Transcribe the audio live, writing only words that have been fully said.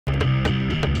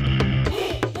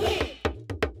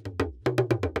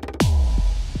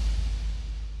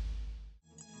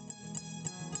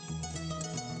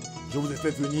fait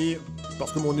venir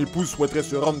parce que mon épouse souhaiterait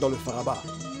se rendre dans le FARABA.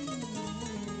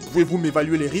 Pouvez-vous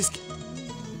m'évaluer les risques?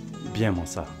 Bien,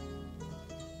 Mansa.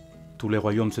 Tous les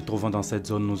royaumes se trouvant dans cette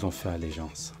zone nous ont fait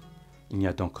allégeance. Il n'y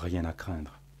a donc rien à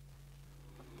craindre.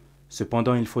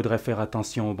 Cependant, il faudrait faire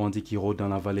attention aux bandits qui rôdent dans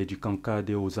la vallée du Kankad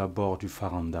et aux abords du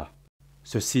Faranda.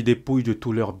 Ceux-ci dépouillent de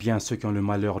tous leurs biens ceux qui ont le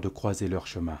malheur de croiser leur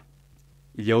chemin.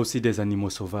 Il y a aussi des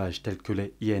animaux sauvages tels que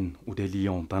les hyènes ou des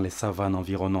lions dans les savanes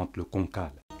environnantes le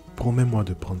Konkal. Promets-moi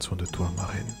de prendre soin de toi, ma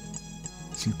reine.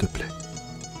 S'il te plaît.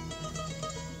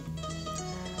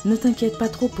 Ne t'inquiète pas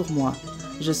trop pour moi.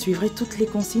 Je suivrai toutes les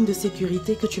consignes de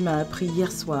sécurité que tu m'as appris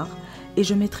hier soir et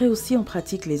je mettrai aussi en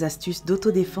pratique les astuces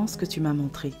d'autodéfense que tu m'as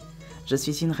montrées. Je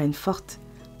suis une reine forte.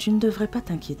 Tu ne devrais pas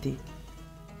t'inquiéter.